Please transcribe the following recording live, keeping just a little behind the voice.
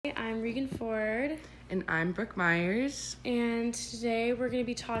I'm Regan Ford. And I'm Brooke Myers. And today we're going to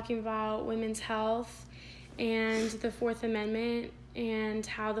be talking about women's health and the Fourth Amendment and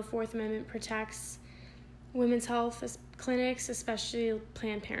how the Fourth Amendment protects women's health clinics, especially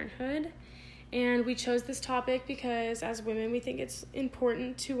Planned Parenthood. And we chose this topic because as women, we think it's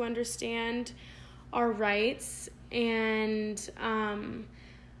important to understand our rights and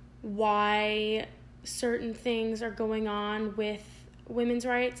why certain things are going on with women's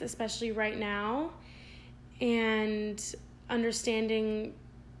rights, especially right now, and understanding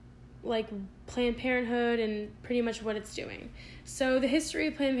like Planned Parenthood and pretty much what it's doing. So the history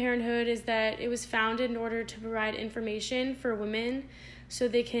of Planned Parenthood is that it was founded in order to provide information for women so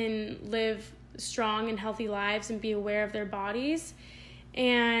they can live strong and healthy lives and be aware of their bodies.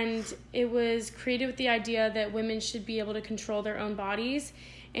 And it was created with the idea that women should be able to control their own bodies.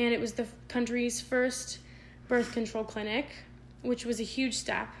 And it was the country's first birth control clinic, which was a huge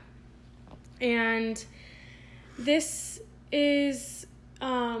step. And this is,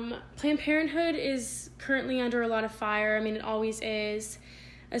 Planned Parenthood is currently under a lot of fire. I mean, it always is,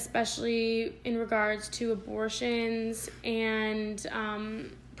 especially in regards to abortions and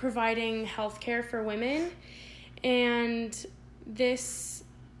providing health care for women. And this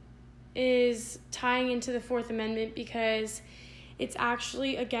is tying into the Fourth Amendment because it's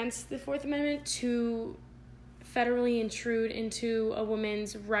actually against the Fourth Amendment to federally intrude into a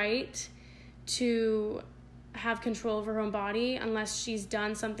woman's right to have control over her own body unless she's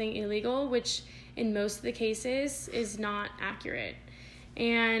done something illegal, which in most of the cases is not accurate.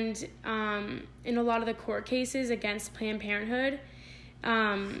 And in a lot of the court cases against Planned Parenthood,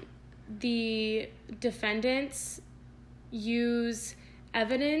 the defendants use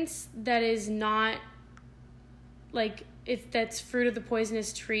evidence that is not that's fruit of the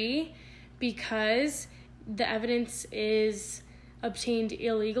poisonous tree because the evidence is obtained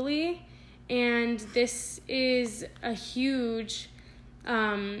illegally. And this is a huge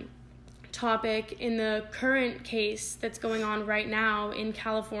topic in the current case that's going on right now in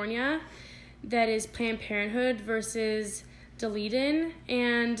California, that is Planned Parenthood versus Daleiden.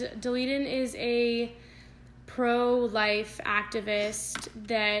 And Daleiden is a pro-life activist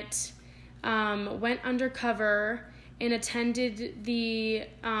that went undercover and attended the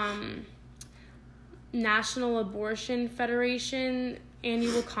National Abortion Federation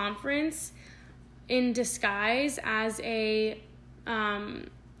annual conference in disguise as a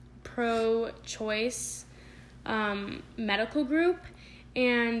pro-choice medical group,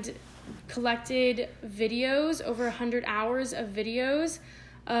 and collected videos, over 100 hours of videos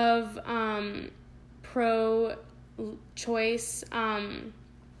of pro-choice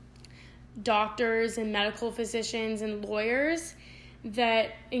doctors and medical physicians and lawyers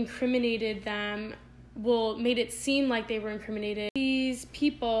that incriminated them, made it seem like they were incriminated. These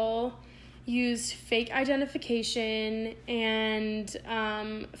people used fake identification and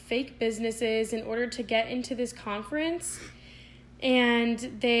fake businesses in order to get into this conference, and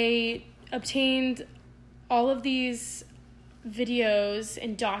they obtained all of these videos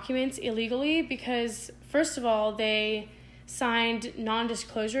and documents illegally because, first of all, they signed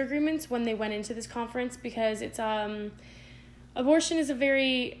non-disclosure agreements when they went into this conference because it's abortion is a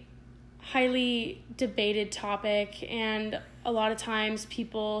very highly debated topic, and a lot of times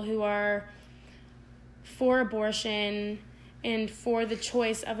people who are for abortion and for the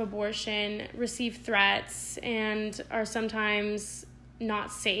choice of abortion receive threats and are sometimes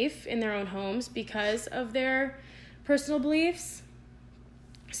not safe in their own homes because of their personal beliefs.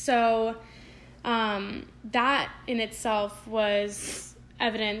 So that in itself was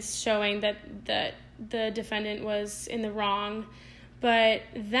evidence showing that the defendant was in the wrong. But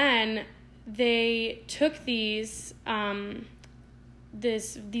then they took these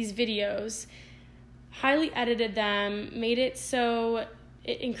videos, highly edited them, made it so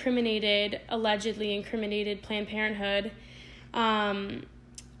it allegedly incriminated Planned Parenthood.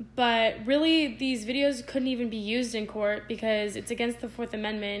 But really, these videos couldn't even be used in court because it's against the Fourth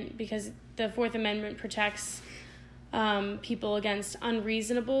Amendment, because the Fourth Amendment protects people against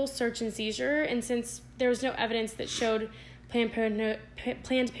unreasonable search and seizure. And since there was no evidence that showed Planned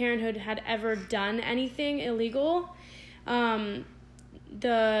Parenthood had ever done anything illegal,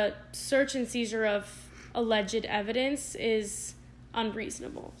 the search and seizure of alleged evidence is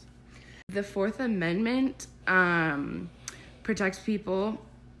unreasonable. The Fourth Amendment protects people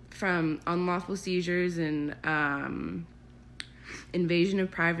from unlawful seizures and invasion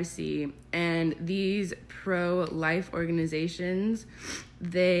of privacy. And these pro-life organizations,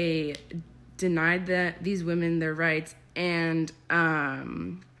 they denied these women their rights, and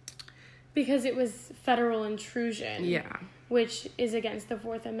because it was federal intrusion. Yeah. which is against the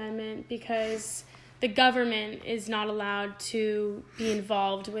Fourth Amendment because the government is not allowed to be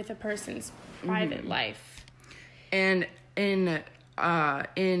involved with a person's private life. And in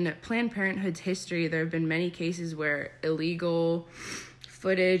Planned Parenthood's history, there have been many cases where illegal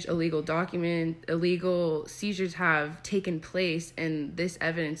footage, illegal seizures have taken place, and this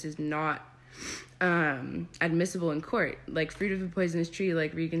evidence is not admissible in court. Like Fruit of the Poisonous Tree,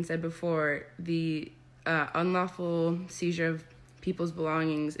 like Regan said before, the unlawful seizure of people's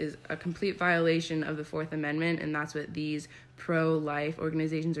belongings is a complete violation of the Fourth Amendment, and that's what these pro-life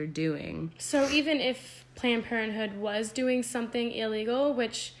organizations are doing. So even if Planned Parenthood was doing something illegal,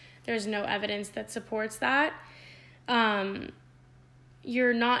 which there's no evidence that supports that,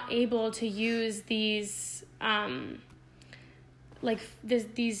 you're not able to use these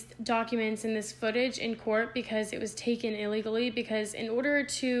these documents and this footage in court because it was taken illegally, because in order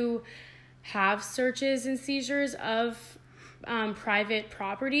to have searches and seizures of private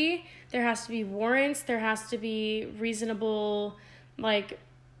property, there has to be warrants, there has to be reasonable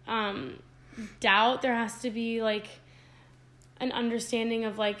doubt, there has to be an understanding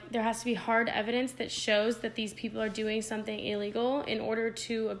of there has to be hard evidence that shows that these people are doing something illegal in order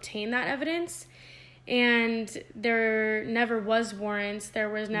to obtain that evidence. And there never was warrants. There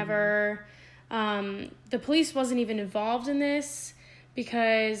was never the police wasn't even involved in this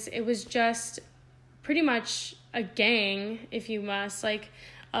because it was just pretty much a gang, if you must,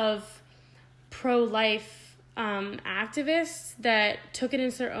 of pro-life activists that took it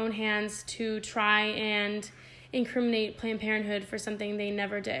into their own hands to try and incriminate Planned Parenthood for something they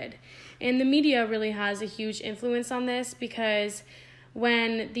never did. And the media really has a huge influence on this because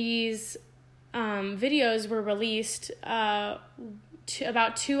when these videos were released,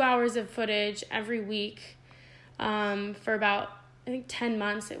 about 2 hours of footage every week for about, I think, 10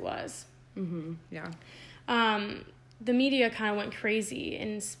 months it was. Mm-hmm. Yeah. The media kind of went crazy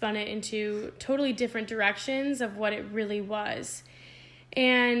and spun it into totally different directions of what it really was.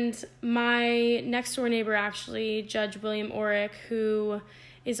 And my next door neighbor, actually, Judge William Orrick, who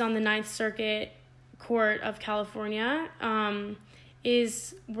is on the Ninth Circuit Court of California,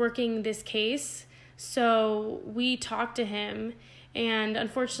 is working this case. So we talked to him, and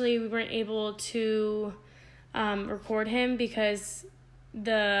unfortunately we weren't able to record him because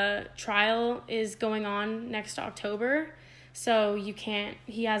the trial is going on next October. So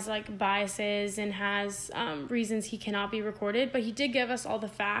he has biases and has reasons he cannot be recorded, but he did give us all the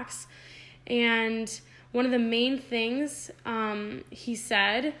facts. And one of the main things he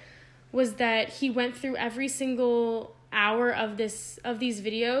said was that he went through every single hour of these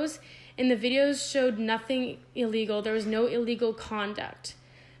videos, and the videos showed nothing illegal. There was no illegal conduct.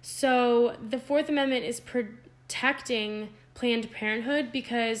 So the Fourth Amendment is protecting Planned Parenthood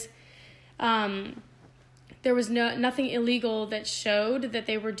because there was nothing illegal that showed that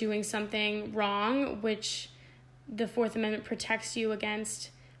they were doing something wrong, which the Fourth Amendment protects you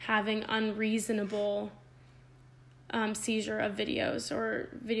against having unreasonable seizure of videos or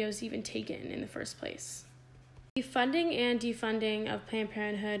videos even taken in the first place. The funding and defunding of Planned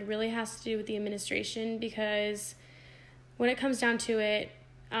Parenthood really has to do with the administration because when it comes down to it,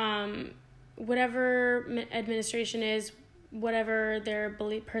 whatever administration is, whatever their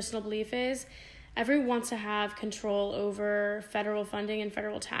personal belief is, everyone wants to have control over federal funding and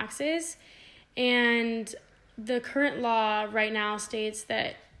federal taxes. And the current law right now states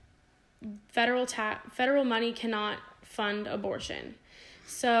that federal money cannot fund abortion.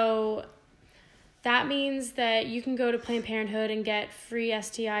 So that means that you can go to Planned Parenthood and get free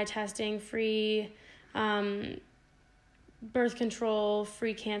STI testing, free birth control,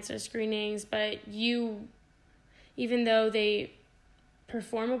 free cancer screenings, but even though they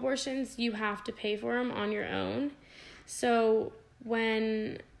perform abortions, you have to pay for them on your own. So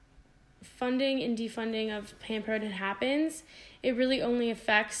when funding and defunding of Planned Parenthood happens, it really only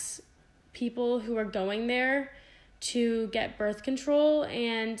affects people who are going there to get birth control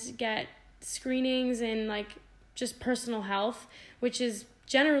and get screenings and just personal health, which is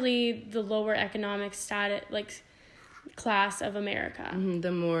generally the lower economic status class of America. Mm-hmm.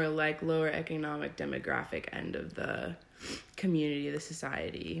 The more lower economic demographic end of the community, the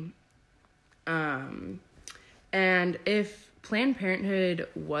society. And if Planned Parenthood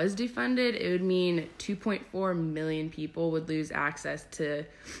was defunded, it would mean 2.4 million people would lose access to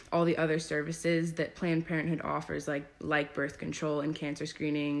all the other services that Planned Parenthood offers, like birth control and cancer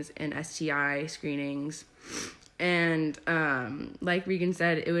screenings and STI screenings. And like Regan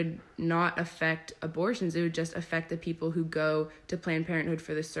said, it would not affect abortions. It would just affect the people who go to Planned Parenthood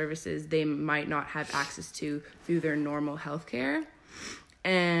for the services they might not have access to through their normal health care.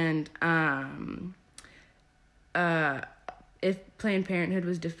 And if Planned Parenthood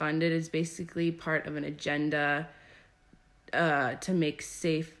was defunded, it's basically part of an agenda to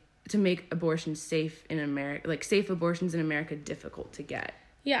make abortions safe in America, like safe abortions in America difficult to get.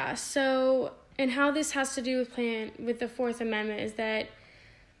 Yeah, so, and how this has to do with the Fourth Amendment is that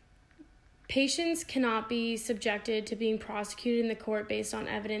patients cannot be subjected to being prosecuted in the court based on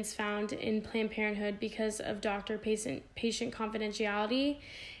evidence found in Planned Parenthood because of doctor-patient confidentiality,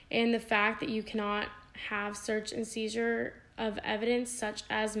 and the fact that you cannot have search and seizure of evidence such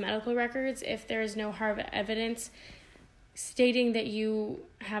as medical records if there is no hard evidence stating that you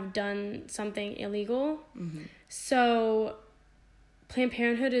have done something illegal. Mm-hmm. So Planned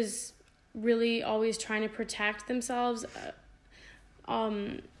Parenthood is really always trying to protect themselves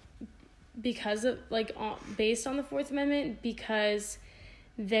because of, like, based on the Fourth Amendment, because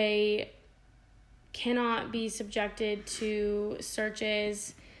they cannot be subjected to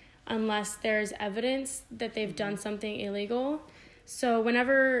searches unless there's evidence that they've done something illegal. So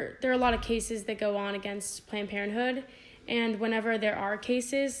whenever there are a lot of cases that go on against Planned Parenthood, and whenever there are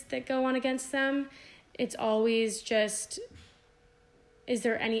cases that go on against them, it's always just, is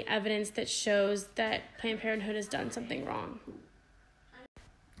there any evidence that shows that Planned Parenthood has done something wrong?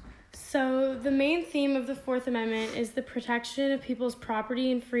 So the main theme of the Fourth Amendment is the protection of people's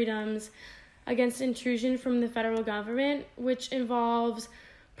property and freedoms against intrusion from the federal government, which involves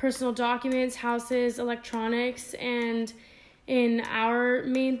personal documents, houses, electronics, and in our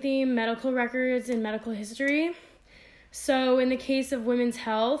main theme, medical records and medical history. So in the case of women's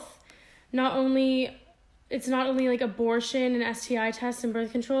health, it's not only like abortion and STI tests and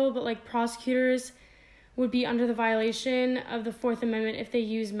birth control, but like prosecutors would be under the violation of the Fourth Amendment if they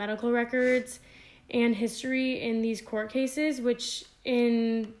use medical records and history in these court cases, which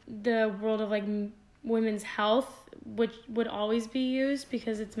in the world of like women's health, which would always be used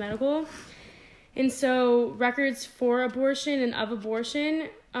because it's medical. And so records for abortion and of abortion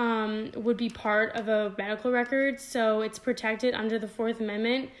would be part of a medical record, so it's protected under the Fourth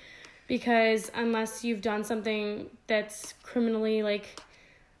Amendment, because unless you've done something that's criminally like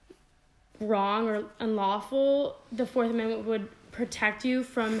wrong or unlawful, the Fourth Amendment would protect you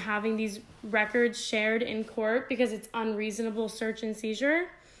from having these records shared in court because it's unreasonable search and seizure.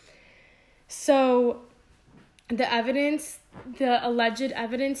 So the alleged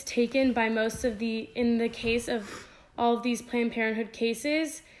evidence taken by in the case of all of these Planned Parenthood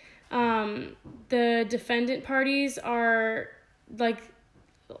cases, the defendant parties are like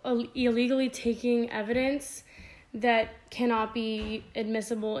illegally taking evidence that cannot be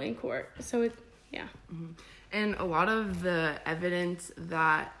admissible in court. So yeah. Mm-hmm. And a lot of the evidence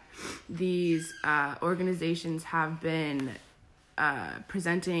that these organizations have been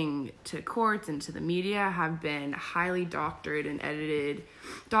presenting to courts and to the media have been highly doctored and edited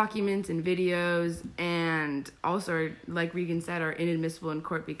documents and videos, and also, like Regan said, are inadmissible in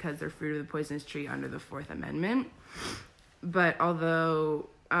court because they're fruit of the poisonous tree under the Fourth Amendment. But although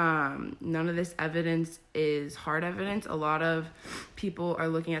none of this evidence is hard evidence, a lot of people are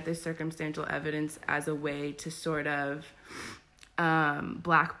looking at this circumstantial evidence as a way to sort of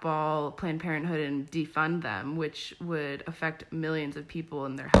blackball Planned Parenthood and defund them, which would affect millions of people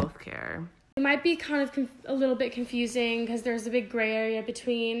in their health care. It might be kind of a little bit confusing because there's a big gray area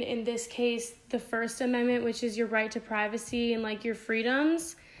between, in this case, the First Amendment, which is your right to privacy and like your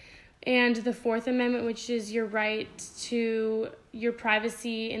freedoms, and the Fourth Amendment, which is your right to your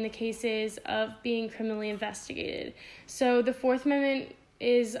privacy in the cases of being criminally investigated. So the Fourth Amendment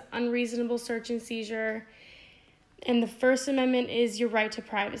is unreasonable search and seizure, and the First Amendment is your right to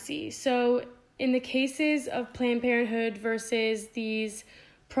privacy. So in the cases of Planned Parenthood versus these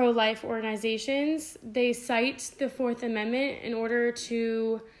pro-life organizations, they cite the Fourth Amendment in order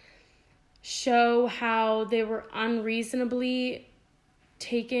to show how they were unreasonably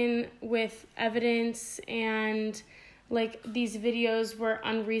taken with evidence, and like these videos were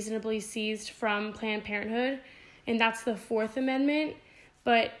unreasonably seized from Planned Parenthood, and that's the Fourth Amendment,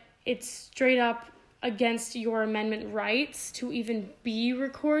 but it's straight up against your amendment rights to even be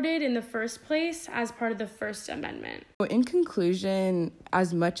recorded in the first place as part of the First Amendment. In conclusion,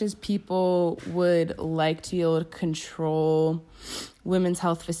 as much as people would like to be able to control women's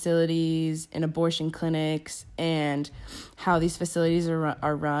health facilities and abortion clinics and how these facilities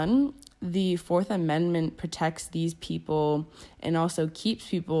are run, the Fourth Amendment protects these people and also keeps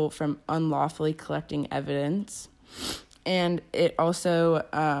people from unlawfully collecting evidence. And it also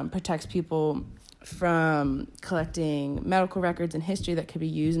protects people from collecting medical records and history that could be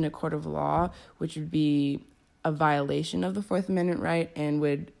used in a court of law, which would be a violation of the Fourth Amendment right and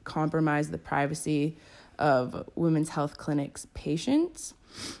would compromise the privacy of women's health clinics' patients.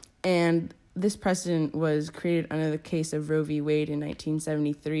 And this precedent was created under the case of Roe v. Wade in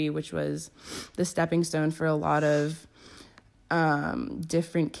 1973, which was the stepping stone for a lot of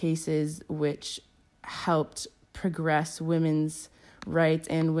different cases which helped progress women's rights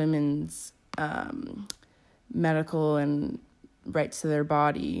and women's medical and rights to their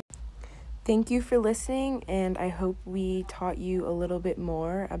body. Thank you for listening, and I hope we taught you a little bit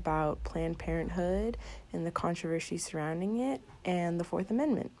more about Planned Parenthood and the controversy surrounding it and the Fourth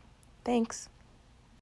Amendment. Thanks.